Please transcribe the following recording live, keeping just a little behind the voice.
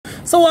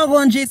So welcome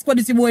on J Squad,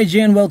 it's your boy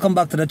Jay and welcome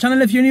back to the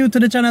channel. If you're new to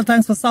the channel,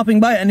 thanks for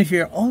stopping by, and if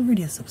you're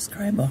already a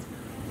subscriber,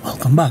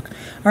 welcome back.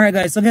 Alright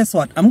guys, so guess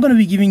what? I'm going to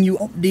be giving you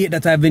update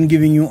that I've been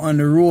giving you on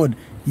the road.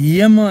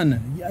 Yeah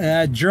man,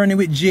 Journey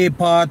with Jay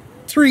part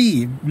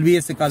 3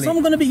 basically. So I'm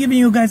going to be giving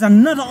you guys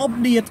another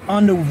update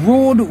on the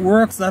road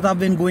works that have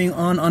been going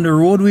on the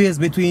roadways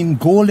between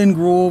Golden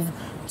Grove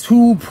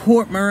to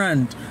Port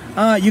Morant.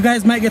 You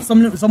guys might get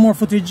some more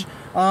footage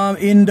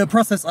in the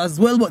process as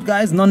well, but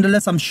guys,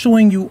 nonetheless, I'm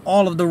showing you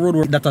all of the road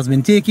work that has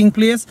been taking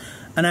place,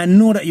 and I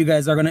know that you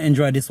guys are going to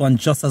enjoy this one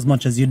just as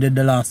much as you did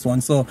the last one.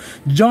 So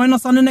join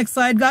us on the next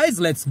side, guys.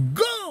 Let's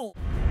go.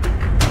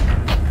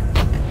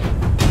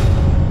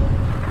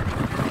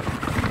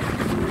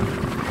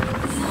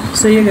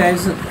 So you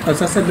guys,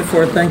 as I said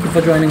before, thank you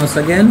for joining us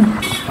again.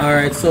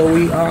 Alright, so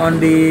we are on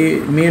the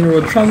main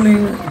road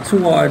traveling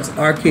towards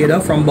Arcadia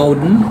from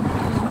Bowden,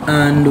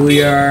 and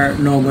we are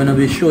now going to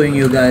be showing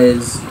you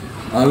guys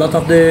a lot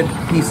of the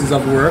pieces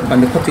of work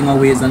and the cutting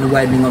aways and the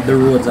widening of the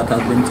roads that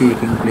have been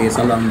taking place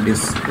along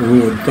this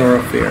road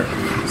thoroughfare.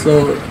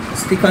 So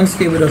stick and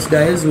stay with us,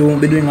 guys. We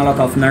won't be doing a lot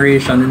of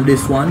narration in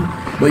this one,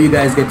 but you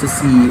guys get to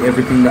see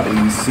everything that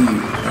we see.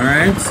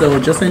 Alright, so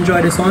just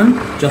enjoy this one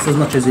just as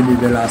much as you did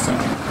the last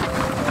one.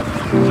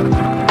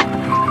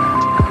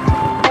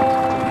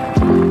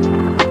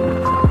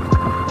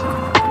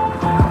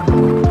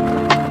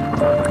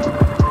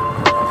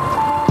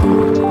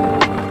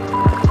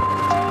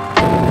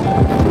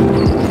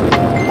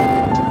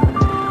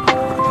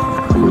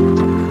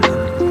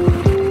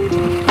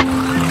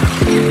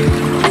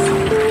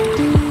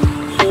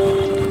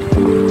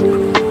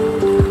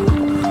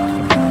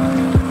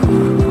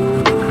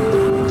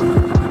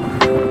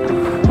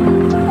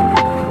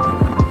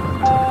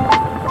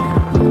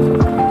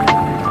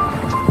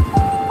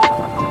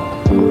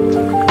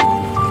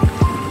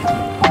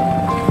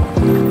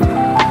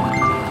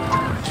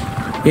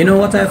 You know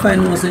what I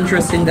find most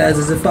interesting, guys,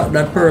 is the fact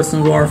that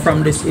persons who are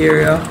from this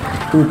area,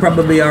 who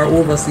probably are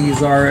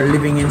overseas or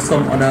living in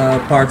some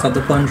other parts of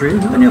the country,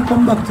 when you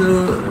come back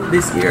to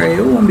this area,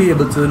 you won't be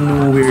able to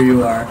know where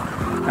you are.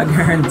 I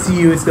guarantee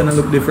you it's gonna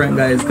look different,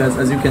 guys, because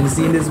as you can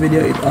see in this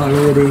video, it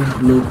already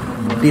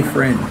looks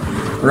different.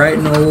 Right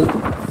now,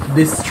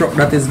 this truck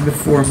that is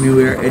before me,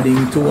 we're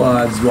heading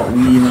towards what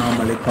we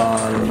normally call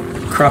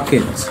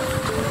Crockett.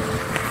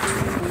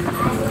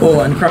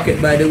 Oh, and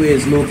Crockett, by the way,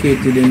 is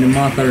located in the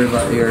Martha River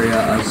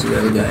area as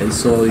well, guys.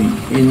 So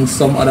in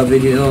some other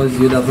videos,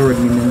 you'd have heard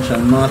me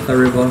mention Martha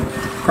River.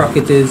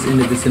 Crockett is in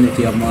the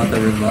vicinity of Martha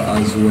River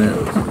as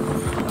well.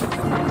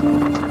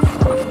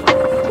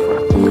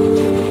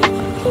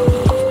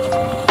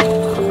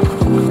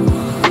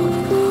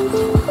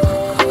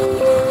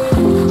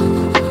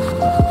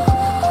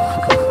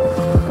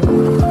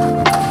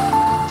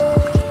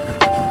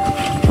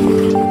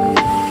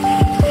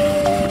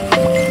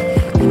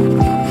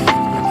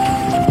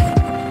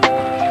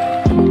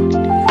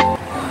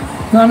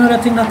 Now,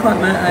 another thing that caught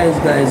my eyes,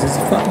 guys, is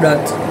the fact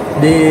that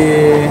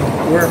the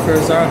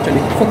workers are actually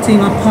cutting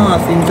a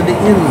path into the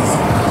hills.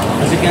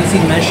 As you can see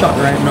in my shot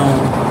right now,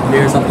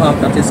 there's a path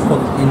that is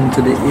cut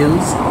into the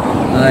hills.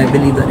 I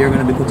believe that they're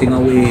going to be cutting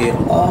away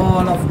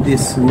all of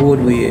this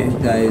roadway,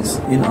 guys,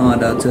 in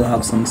order to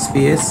have some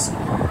space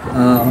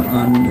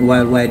and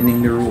while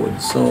widening the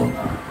road. So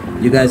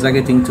you guys are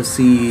getting to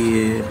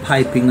see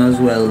piping as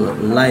well,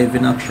 live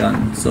in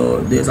action.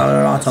 So there's a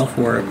lot of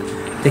work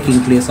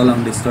taking place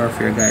along this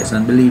thoroughfare, guys,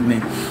 and believe me,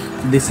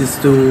 this is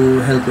to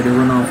help with the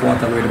runoff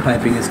water where the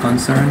piping is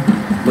concerned,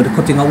 but the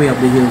cutting away of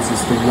the hills is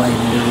to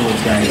widen the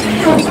roads, guys,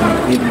 and trust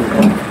me, it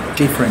looks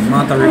different.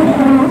 Martha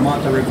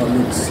River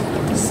looks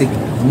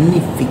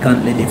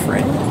significantly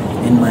different,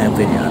 in my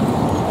opinion.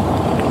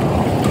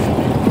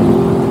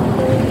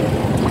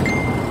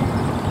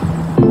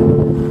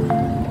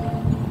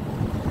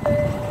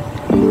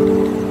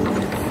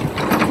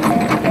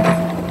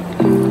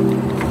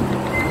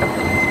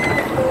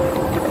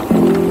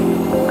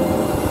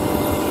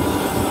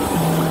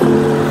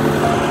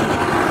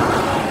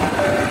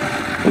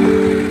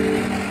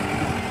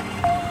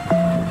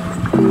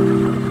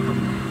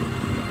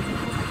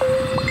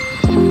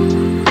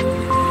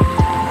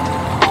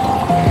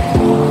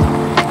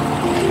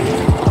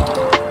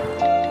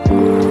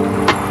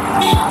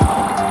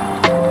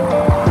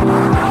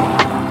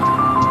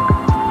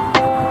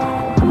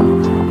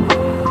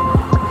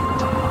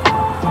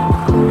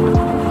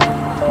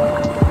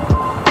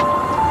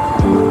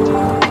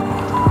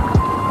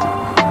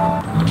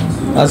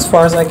 As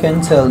far as I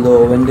can tell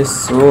though, when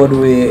this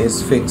roadway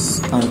is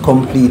fixed and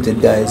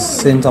completed,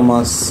 guys, St.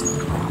 Thomas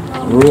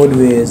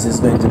Roadways is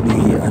going to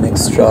be an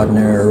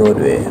extraordinary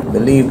roadway.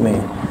 Believe me,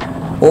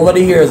 over the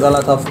years a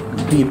lot of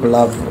people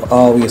have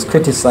always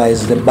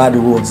criticized the bad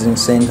roads in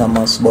St.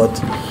 Thomas,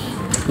 but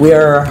we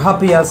are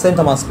happy as St.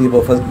 Thomas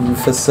people for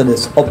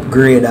this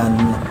upgrade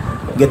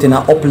and getting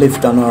an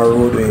uplift on our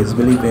roadways.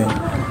 Believe me,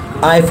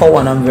 I for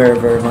one am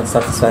very much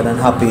satisfied and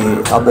happy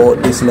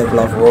about this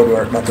level of road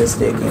work that is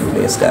taking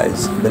place,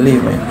 guys.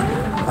 Believe me.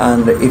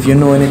 And if you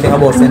know anything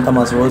about St.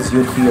 Thomas roads,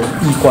 you'd feel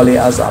equally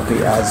as happy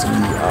as we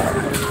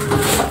are.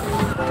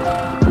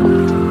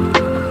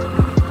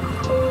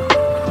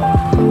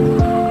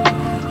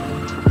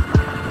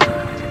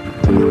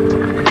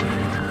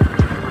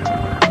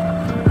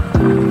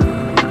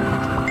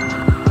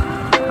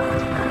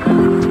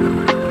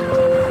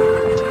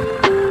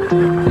 Yeah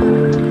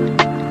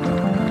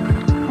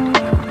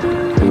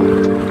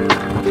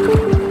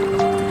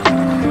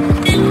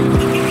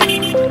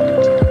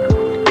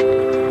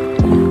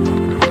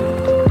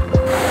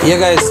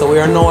guys, so we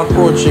are now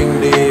approaching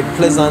the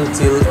Pleasant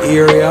Hill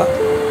area,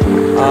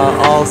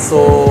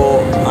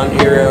 also an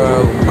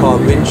area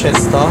called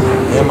Winchester.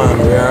 Yeah man,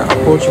 we are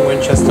approaching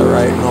Winchester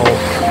right now.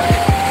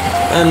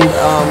 And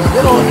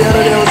you know, the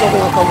other day I was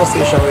having a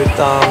conversation with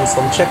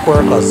some Chec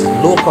workers,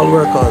 local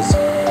workers,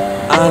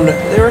 and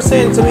they were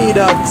saying to me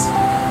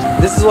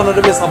that this is one of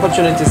the best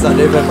opportunities that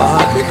they've ever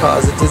had,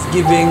 because it is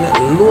giving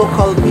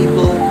local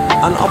people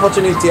an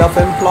opportunity of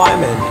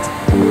employment.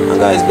 And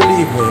guys,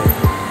 believe me,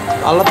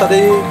 a lot of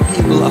the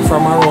people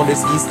from around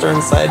this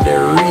eastern side, they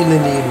really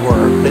need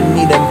work, they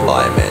need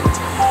employment,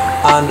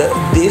 and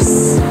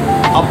this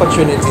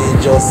opportunity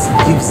just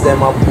gives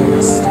them a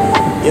boost.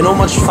 You know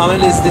how much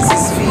families this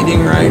is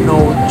feeding right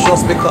now,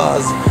 just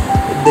because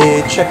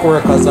the Chec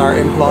workers are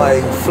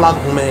employing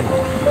flagmen,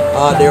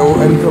 they're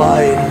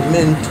employing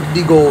men to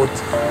dig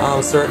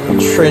out certain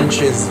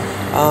trenches,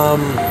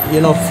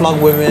 you know,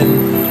 flag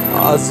women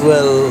as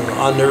well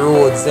on the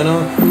roads, you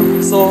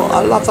know. So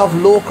a lot of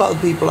local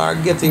people are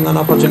getting an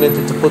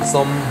opportunity to put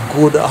some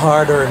good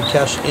hard-earned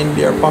cash in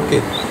their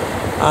pocket,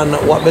 and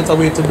what better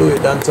way to do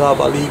it than to have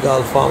a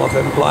legal form of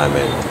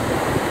employment.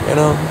 You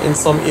know, in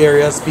some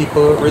areas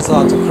people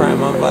resort to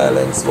crime and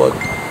violence, but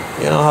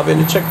you know, having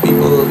the Chec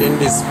people in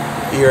this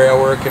area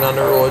working on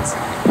the roads,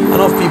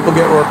 enough people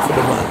get work for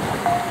the man.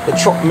 The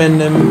truck men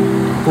them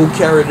who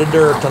carry the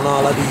dirt and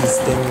all of these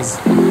things,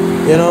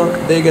 you know,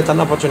 they get an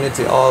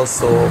opportunity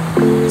also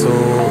to,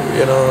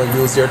 you know,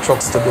 use their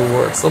trucks to do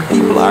work. So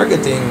people are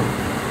getting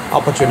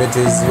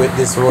opportunities with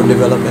this road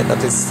development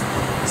that is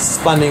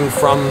spanning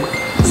from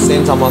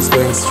St. Thomas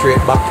going straight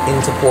back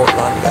into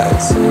Portland,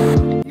 guys.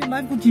 If you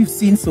like what you've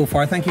seen so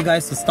far, thank you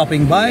guys for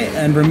stopping by,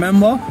 and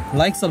remember,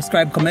 like,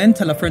 subscribe, comment,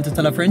 tell a friend to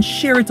tell a friend,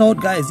 share it out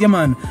guys. Yeah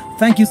man,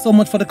 thank you so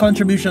much for the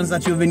contributions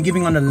that you've been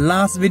giving on the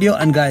last video,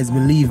 and guys,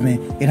 believe me,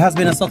 it has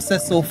been a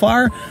success so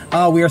far.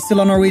 We are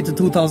still on our way to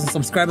 2,000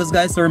 subscribers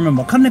guys, so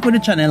remember, connect with the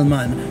channel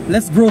man,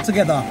 let's grow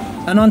together.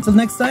 And until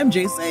next time,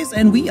 Jay says,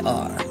 and we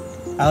are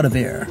out of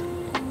here.